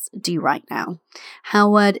work less do right now? How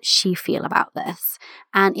would she feel about this?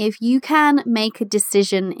 And if you can make a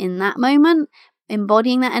decision in that moment,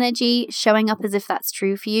 embodying that energy, showing up as if that's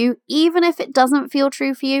true for you, even if it doesn't feel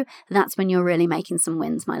true for you, that's when you're really making some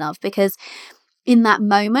wins, my love. Because in that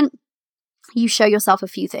moment, you show yourself a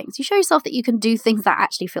few things. You show yourself that you can do things that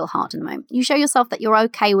actually feel hard in the moment. You show yourself that you're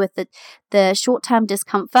okay with the short-term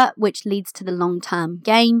discomfort, which leads to the long-term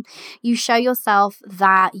gain. You show yourself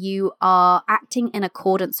that you are acting in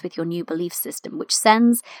accordance with your new belief system, which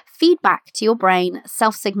sends feedback to your brain,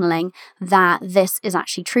 self-signaling that this is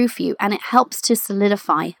actually true for you. And it helps to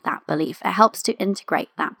solidify that belief. It helps to integrate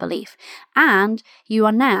that belief. And you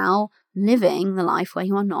are now living the life where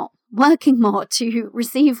you are not working more to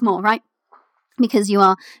receive more, right? Because you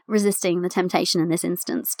are resisting the temptation in this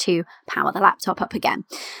instance to power the laptop up again.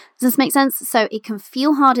 Does this make sense? So it can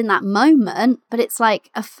feel hard in that moment, but it's like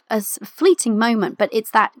a fleeting moment, but it's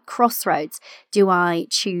that crossroads. Do I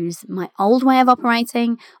choose my old way of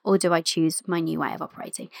operating or do I choose my new way of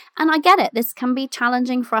operating? And I get it. This can be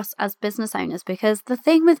challenging for us as business owners because the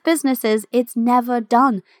thing with business is it's never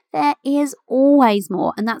done. There is always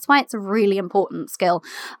more. And that's why it's a really important skill.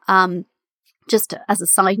 Just as a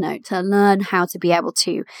side note, to learn how to be able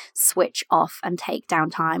to switch off and take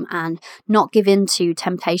downtime and not give in to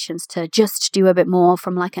temptations to just do a bit more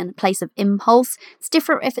from like a place of impulse. It's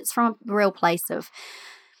different if it's from a real place of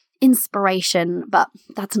inspiration, but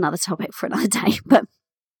that's another topic for another day. But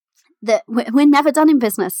we're never done in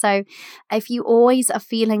business. So if you always are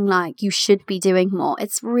feeling like you should be doing more,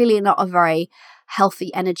 it's really not a very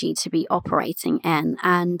healthy energy to be operating in.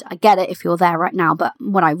 And I get it if you're there right now, but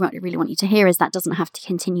what I really want you to hear is that doesn't have to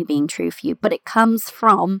continue being true for you, but it comes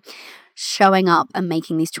from showing up and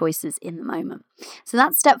making these choices in the moment. So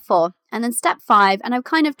that's step 4. And then step 5, and I've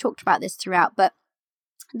kind of talked about this throughout, but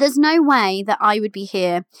there's no way that I would be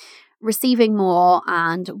here receiving more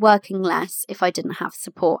and working less if I didn't have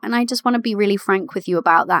support. And I just want to be really frank with you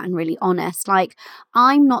about that and really honest. Like,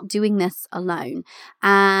 I'm not doing this alone.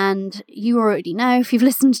 And you already know if you've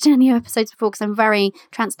listened to any episodes before, because I'm very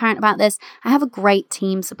transparent about this. I have a great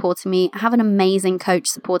team supporting me. I have an amazing coach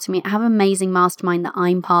supporting me. I have an amazing mastermind that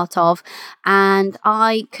I'm part of. And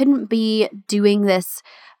I couldn't be doing this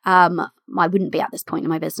I wouldn't be at this point in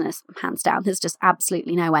my business, hands down. There's just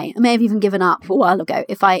absolutely no way. I may have even given up a while ago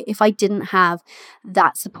if I didn't have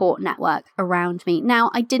that support network around me. Now,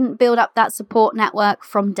 I didn't build up that support network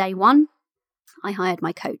from day one. I hired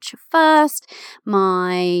my coach first,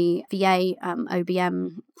 my VA,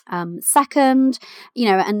 OBM second,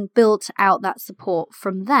 and built out that support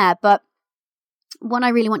from there. But what I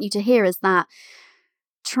really want you to hear is that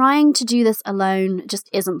trying to do this alone just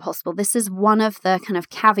isn't possible. This is one of the kind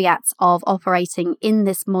of caveats of operating in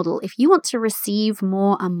this model. If you want to receive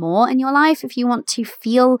more and more in your life, if you want to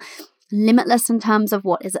feel limitless in terms of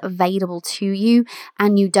what is available to you,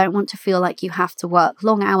 and you don't want to feel like you have to work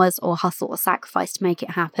long hours or hustle or sacrifice to make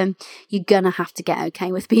it happen, you're gonna have to get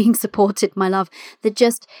okay with being supported, my love. There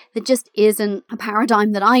just isn't a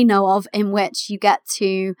paradigm that I know of in which you get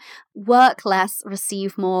to work less,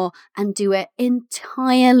 receive more, and do it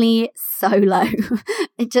entirely solo.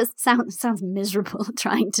 It just sounds miserable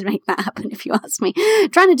trying to make that happen, if you ask me.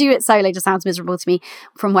 Trying to do it solo just sounds miserable to me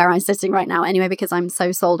from where I'm sitting right now anyway, because I'm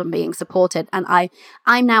so sold on being supported. And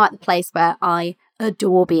I'm now at the place where I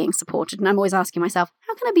adore being supported. And I'm always asking myself,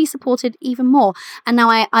 how can I be supported even more? And now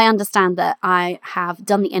I understand that I have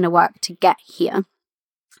done the inner work to get here.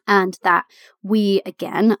 And that we,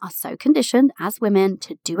 again, are so conditioned as women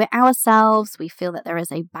to do it ourselves. We feel that there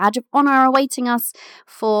is a badge of honor awaiting us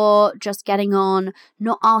for just getting on,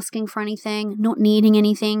 not asking for anything, not needing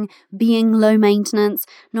anything, being low maintenance,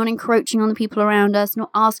 not encroaching on the people around us, not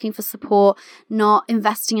asking for support, not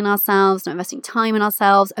investing in ourselves, not investing time in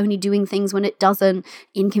ourselves, only doing things when it doesn't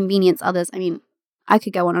inconvenience others. I mean, I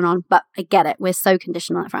could go on, but I get it. We're so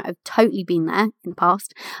conditioned on that front. I've totally been there in the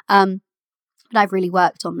past. But I've really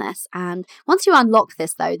worked on this. And once you unlock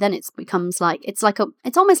this, though, then it becomes like, it's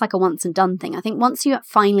almost like a once and done thing. I think once you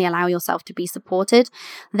finally allow yourself to be supported,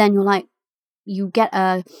 then you're like, you get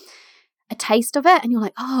a a taste of it and you're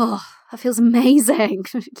like, oh, that feels amazing.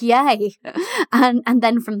 Yay. And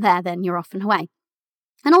then from there, then you're off and away.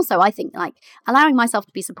 And also, I think like allowing myself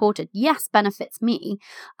to be supported, yes, benefits me,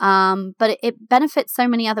 but it benefits so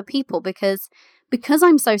many other people because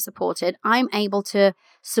I'm so supported, I'm able to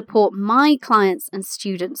support my clients and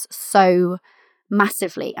students so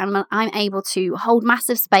massively. And I'm able to hold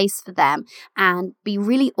massive space for them and be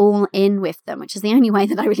really all in with them, which is the only way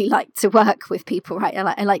that I really like to work with people, right?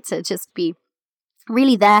 I like to just be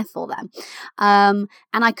really there for them. And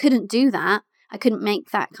I couldn't do that. I couldn't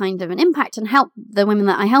make that kind of an impact and help the women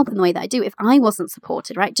that I help in the way that I do if I wasn't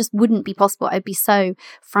supported, right? It just wouldn't be possible. I'd be so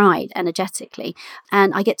fried energetically.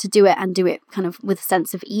 And I get to do it and do it kind of with a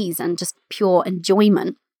sense of ease and just pure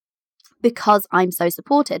enjoyment because I'm so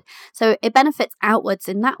supported. So it benefits outwards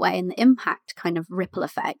in that way, in the impact kind of ripple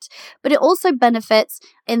effect. But it also benefits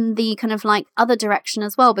in the kind of like other direction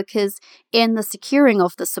as well, because in the securing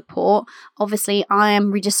of the support, obviously I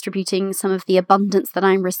am redistributing some of the abundance that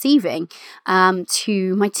I'm receiving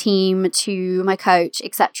to my team, to my coach,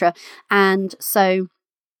 etc. And so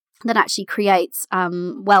that actually creates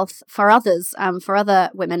wealth for others, for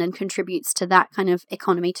other women, and contributes to that kind of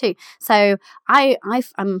economy too. So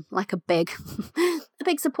I'm like a big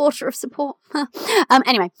supporter of support.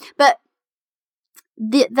 Anyway, but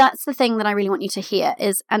that's the thing that I really want you to hear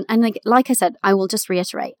is, and like I said, I will just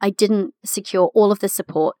reiterate, I didn't secure all of the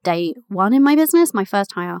support day one in my business. My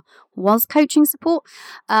first hire was coaching support.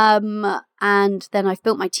 And then I've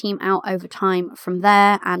built my team out over time from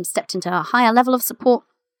there and stepped into a higher level of support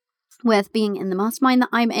with being in the mastermind that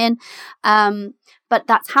I'm in. But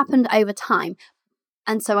that's happened over time.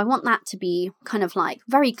 And so I want that to be kind of like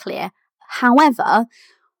very clear. However,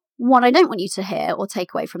 what I don't want you to hear or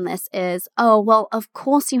take away from this is, oh, well, of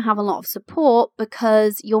course you have a lot of support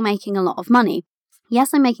because you're making a lot of money. Yes,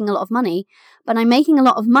 I'm making a lot of money, but I'm making a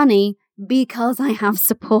lot of money because I have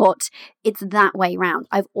support. It's that way round.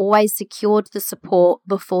 I've always secured the support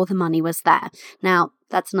before the money was there. Now,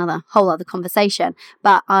 that's another whole other conversation,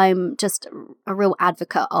 but I'm just a real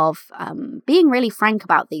advocate of being really frank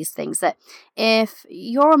about these things, that if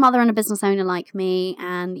you're a mother and a business owner like me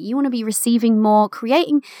and you want to be receiving more,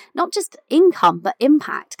 creating not just income, but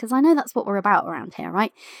impact, because I know that's what we're about around here,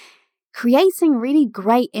 right? Creating really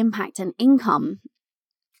great impact and income,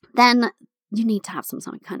 then you need to have some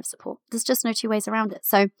kind of support. There's just no two ways around it.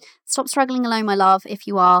 So stop struggling alone, my love. If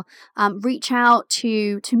you are, reach out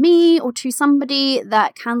to me or to somebody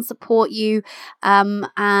that can support you,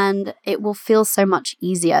 and it will feel so much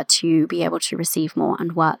easier to be able to receive more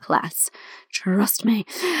and work less. Trust me,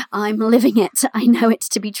 I'm living it. I know it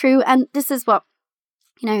to be true. And this is what,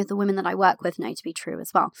 the women that I work with know to be true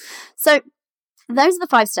as well. So those are the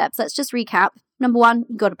 5 steps. Let's just recap. Number 1,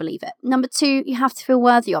 you got to believe it. Number 2, you have to feel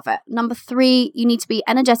worthy of it. Number 3, you need to be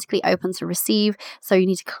energetically open to receive. So you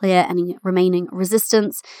need to clear any remaining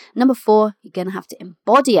resistance. Number 4, you're going to have to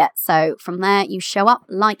embody it. So from there, you show up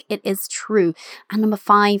like it is true. And number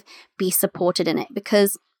 5, be supported in it.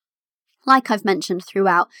 Because like I've mentioned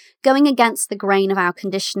throughout, going against the grain of our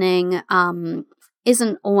conditioning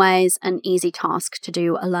isn't always an easy task to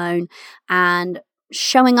do alone. And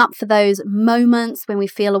showing up for those moments when we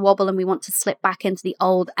feel a wobble and we want to slip back into the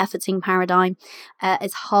old efforting paradigm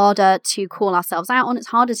is harder to call ourselves out on. It's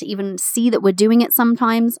harder to even see that we're doing it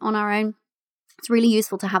sometimes on our own. It's really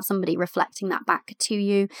useful to have somebody reflecting that back to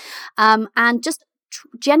you. And just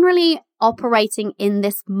generally operating in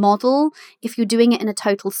this model, if you're doing it in a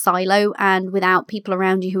total silo and without people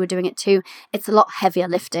around you who are doing it too, it's a lot heavier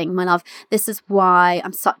lifting, my love. This is why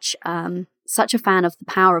I'm such a fan of the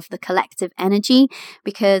power of the collective energy,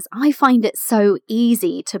 because I find it so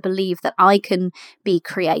easy to believe that I can be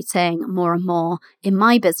creating more and more in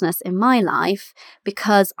my business, in my life,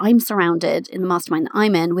 because I'm surrounded in the mastermind that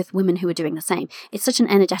I'm in with women who are doing the same. It's such an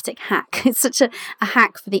energetic hack. It's such a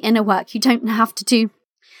hack for the inner work. You don't have to do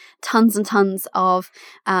tons and tons of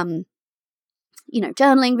journaling,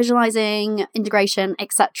 visualizing, integration,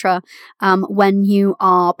 etc. When you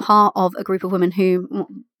are part of a group of women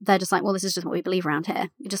who they're just like, well, this is just what we believe around here.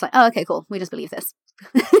 You're just like, oh, okay, cool. We just believe this.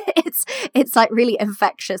 It's like really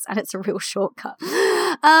infectious and it's a real shortcut.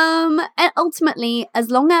 And ultimately,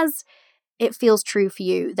 as long as it feels true for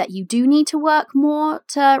you that you do need to work more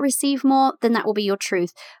to receive more, then that will be your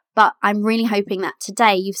truth. But I'm really hoping that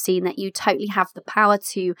today you've seen that you totally have the power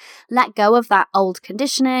to let go of that old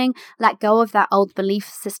conditioning, let go of that old belief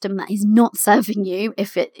system that is not serving you.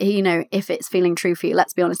 If it's feeling true for you,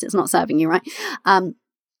 let's be honest, it's not serving you, right?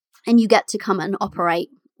 And you get to come and operate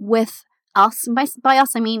with us, and by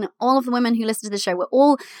us I mean all of the women who listen to the show, we're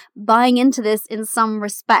all buying into this in some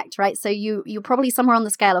respect, right? So you're probably somewhere on the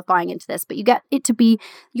scale of buying into this, but you get it to be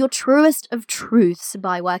your truest of truths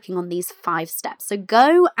by working on these 5 steps. So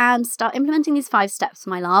go and start implementing these 5 steps,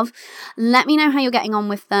 my love. Let me know how you're getting on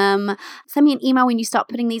with them. Send me an email when you start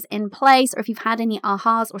putting these in place, or if you've had any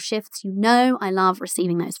ahas or shifts. I love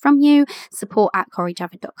receiving those from you.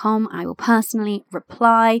 support@CoreyJavid.com. I will personally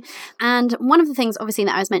reply. And one of the things obviously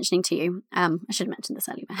that I was mentioning to you, I should have mentioned this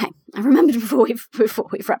earlier, but hey, I remembered before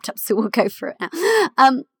we've wrapped up, so we'll go for it now.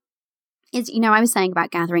 Is, I was saying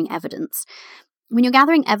about gathering evidence. When you're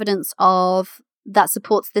gathering evidence of that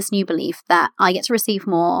supports this new belief that I get to receive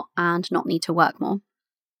more and not need to work more.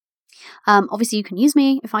 Obviously you can use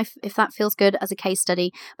me if that feels good as a case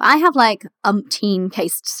study, but I have like umpteen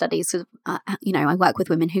case studies. I work with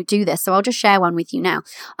women who do this, so I'll just share one with you now.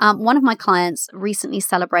 One of my clients recently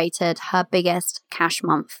celebrated her biggest cash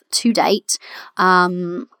month to date.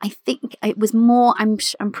 I think it was more. I'm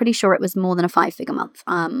pretty sure it was more than a 5-figure month.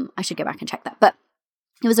 I should go back and check that, but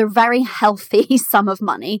it was a very healthy sum of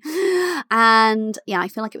money. And yeah, I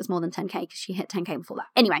feel like it was more than 10K because she hit 10K before that.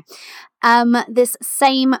 Anyway, this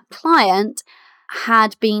same client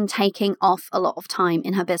had been taking off a lot of time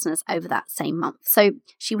in her business over that same month. So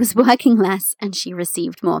she was working less and she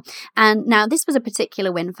received more. And now this was a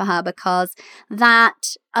particular win for her because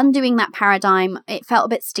that undoing that paradigm, it felt a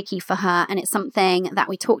bit sticky for her. And it's something that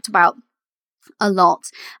we talked about a lot,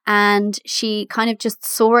 and she kind of just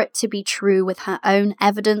saw it to be true with her own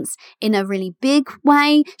evidence in a really big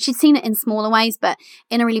way. She'd seen it in smaller ways, but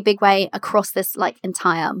in a really big way across this like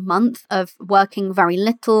entire month of working very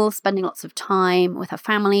little, spending lots of time with her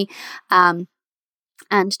family,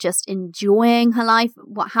 and just enjoying her life.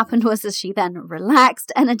 What happened was as she then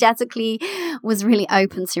relaxed energetically, was really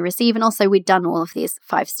open to receive. And also we'd done all of these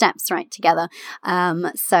 5 steps right together.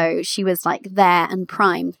 So she was like there and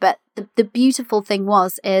primed. But the beautiful thing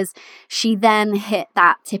is she then hit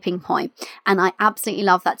that tipping point. And I absolutely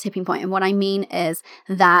love that tipping point. And what I mean is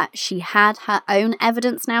that she had her own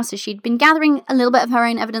evidence now. So she'd been gathering a little bit of her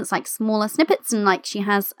own evidence, like smaller snippets. And like she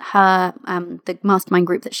has her, the mastermind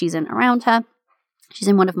group that she's in around her. She's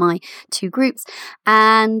in one of my 2 groups.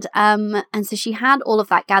 And so she had all of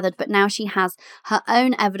that gathered, but now she has her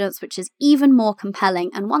own evidence, which is even more compelling.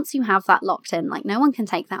 And once you have that locked in, like no one can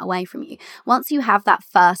take that away from you. Once you have that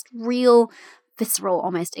first real visceral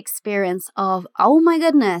almost experience of, oh my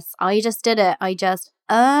goodness, I just did it. I just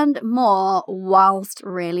earned more whilst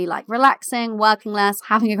really like relaxing, working less,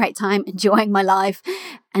 having a great time, enjoying my life,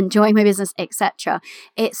 enjoying my business, etc.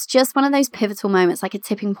 It's just one of those pivotal moments, like a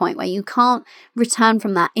tipping point where you can't return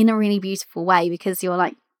from that in a really beautiful way because you're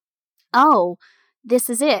like, oh,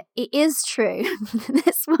 this is it. It is true.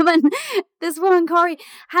 This woman, Corey,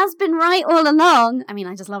 has been right all along. I mean,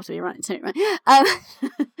 I just love to be right too, right?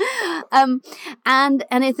 And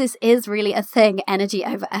if this is really a thing, energy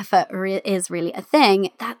over effort is really a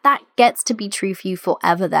thing, that gets to be true for you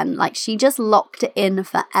forever then. Like she just locked it in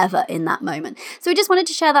forever in that moment. So I just wanted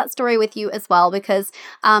to share that story with you as well because,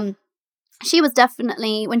 she was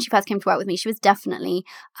definitely, when she first came to work with me, she was definitely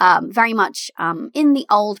very much in the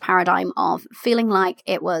old paradigm of feeling like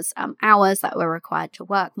it was hours that were required to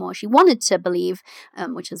work more. She wanted to believe,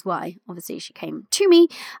 which is why obviously she came to me,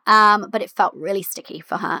 but it felt really sticky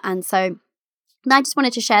for her. And so I just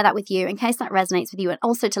wanted to share that with you in case that resonates with you, and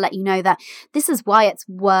also to let you know that this is why it's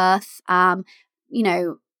worth, making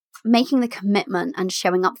the commitment and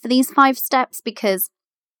showing up for these 5 steps, because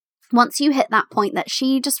once you hit that point that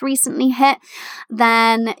she just recently hit,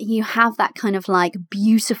 then you have that kind of like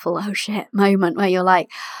beautiful, oh shit moment where you're like,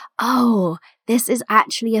 oh, this is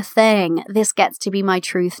actually a thing. This gets to be my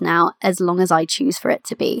truth now as long as I choose for it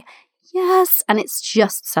to be. Yes. And it's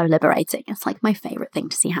just so liberating. It's like my favorite thing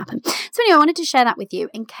to see happen. So anyway, I wanted to share that with you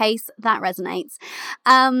in case that resonates.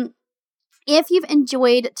 If you've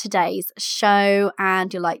enjoyed today's show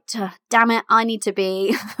and you're like, damn it, I need to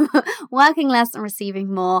be working less and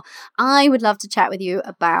receiving more, I would love to chat with you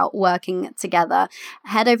about working together.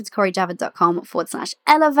 Head over to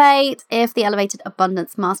CoreyJavid.com/elevate. If the Elevated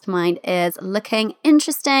Abundance Mastermind is looking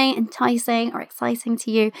interesting, enticing, or exciting to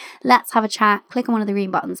you, let's have a chat. Click on one of the green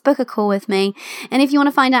buttons, book a call with me. And if you want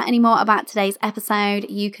to find out any more about today's episode,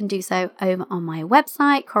 you can do so over on my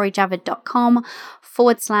website,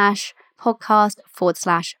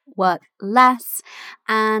 CoreyJavid.com/podcast/work less.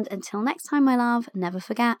 And until next time, my love, never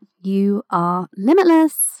forget, you are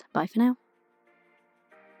limitless. Bye for now.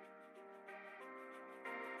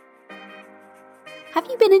 Have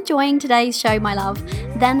you been enjoying today's show, my love?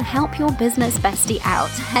 Then help your business bestie out.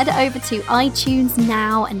 Head over to iTunes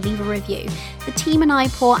now and leave a review. The team and I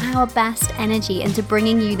pour our best energy into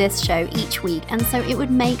bringing you this show each week, and so it would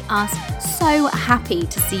make us so happy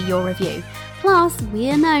to see your review. Plus,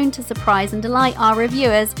 we're known to surprise and delight our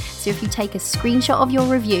reviewers, so if you take a screenshot of your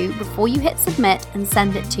review before you hit submit and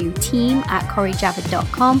send it to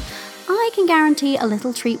team@CorrieJavid.com, I can guarantee a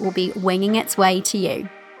little treat will be winging its way to you.